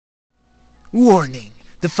Warning!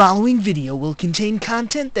 The following video will contain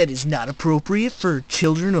content that is not appropriate for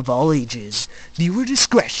children of all ages. Viewer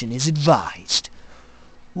discretion is advised.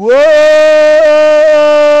 What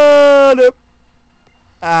up?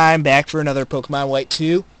 I'm back for another Pokemon White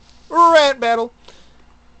 2 rant battle.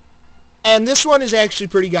 And this one is actually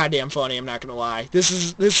pretty goddamn funny, I'm not gonna lie. This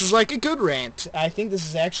is like a good rant. I think this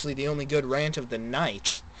is actually the only good rant of the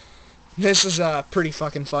night. This is a pretty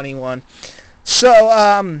fucking funny one.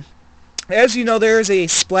 So, as you know, there is a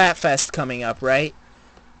Splatfest coming up, right?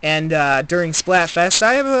 And during Splatfest,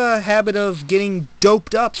 I have a habit of getting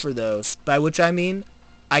doped up for those, by which I mean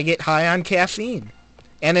I get high on caffeine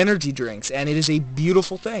and energy drinks, and it is a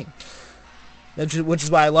beautiful thing. Which is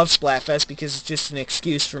why I love Splatfest, because it's just an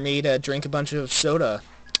excuse for me to drink a bunch of soda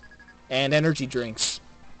and energy drinks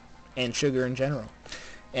and sugar in general,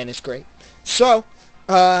 and it's great. So,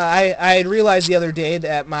 I realized the other day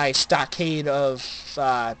that my stockade of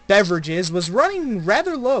beverages was running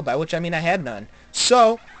rather low, by which I mean I had none.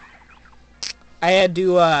 So, I had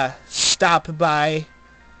to stop by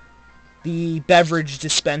the beverage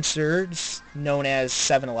dispensers known as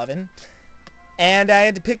 7-Eleven, and I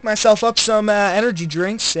had to pick myself up some energy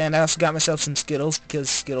drinks, and I also got myself some Skittles, because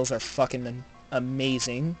Skittles are fucking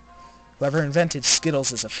amazing. Whoever invented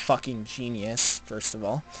Skittles is a fucking genius, first of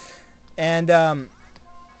all. And,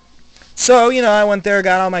 so, you know, I went there,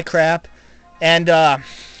 got all my crap, and,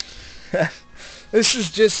 this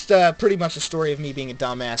is just pretty much a story of me being a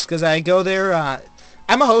dumbass, because I go there,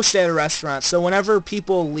 I'm a host at a restaurant, so whenever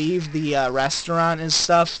people leave the restaurant and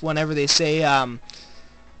stuff, whenever they say, have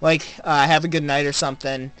a good night or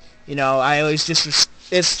something, you know, I always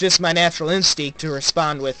it's just my natural instinct to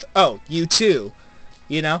respond with, oh, you too,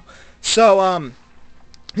 you know? So,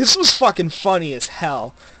 this was fucking funny as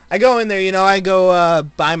hell. I go in there, you know, I go,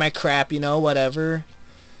 buy my crap, you know, whatever.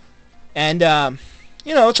 And,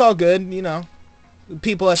 you know, it's all good, you know.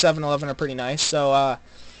 People at 7-Eleven are pretty nice, so,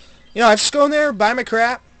 you know, I just go in there, buy my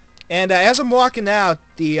crap, and, as I'm walking out,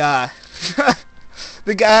 the,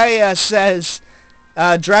 the guy, says,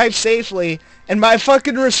 drive safely, and my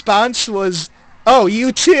fucking response was, oh,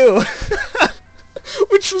 you too.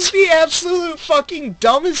 Which was the absolute fucking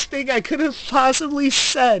dumbest thing I could have possibly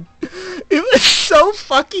said. It was so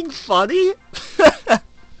fucking funny.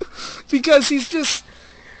 Because he's just...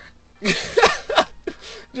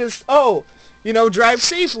 oh, you know, drive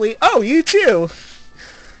safely. Oh, you too.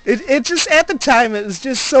 It just, at the time, it was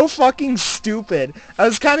just so fucking stupid. I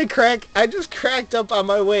was kind of I just cracked up on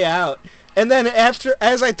my way out. And then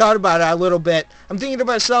as I thought about it a little bit, I'm thinking to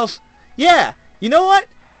myself, yeah, you know what?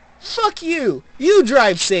 Fuck you. You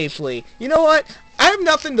drive safely. You know what? I have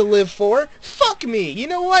nothing to live for. Fuck me. You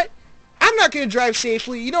know what? I'm not going to drive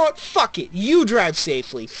safely. You know what? Fuck it. You drive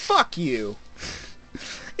safely. Fuck you.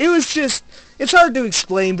 It was just, it's hard to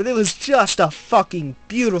explain, but it was just a fucking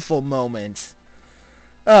beautiful moment.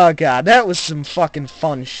 Oh god, that was some fucking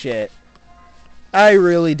fun shit. I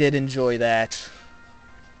really did enjoy that.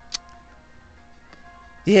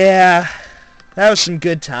 Yeah, that was some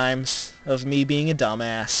good times of me being a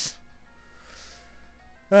dumbass.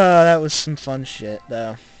 Oh, that was some fun shit,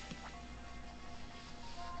 though.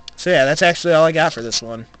 So yeah, that's actually all I got for this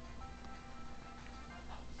one.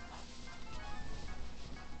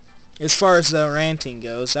 As far as the ranting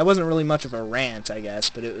goes, that wasn't really much of a rant, I guess,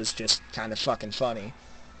 but it was just kind of fucking funny.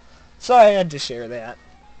 So I had to share that.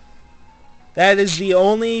 That is the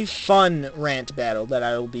only fun rant battle that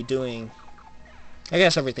I will be doing. I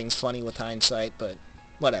guess everything's funny with hindsight, but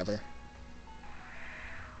whatever.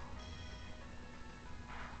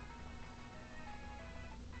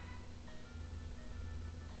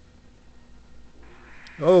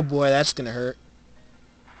 Oh boy, that's gonna hurt.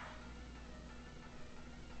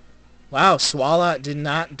 Wow, Swalot did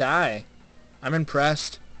not die. I'm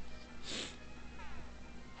impressed.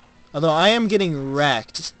 Although I am getting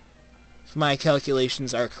wrecked, if my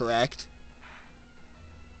calculations are correct.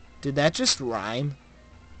 Did that just rhyme?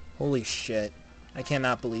 Holy shit. I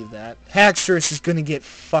cannot believe that. Haxorus is gonna get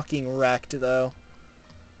fucking wrecked, though.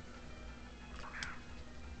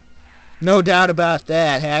 No doubt about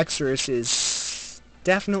that. Haxorus is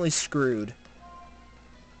definitely screwed.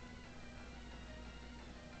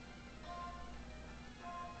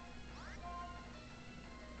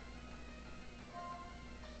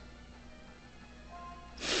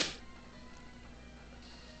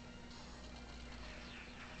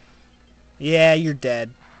 Yeah, you're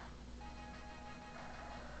dead.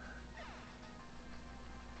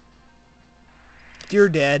 You're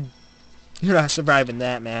dead. You're not surviving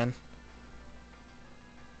that, man.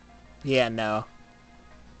 Yeah, no.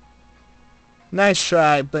 Nice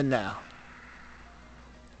try, but no.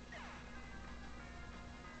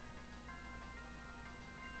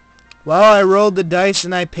 Well, I rolled the dice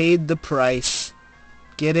and I paid the price.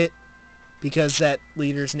 Get it? Because that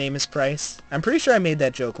leader's name is Price. I'm pretty sure I made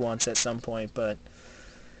that joke once at some point, but...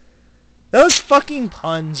 those fucking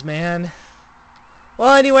puns, man.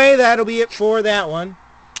 Well, anyway, that'll be it for that one.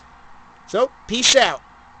 So, peace out.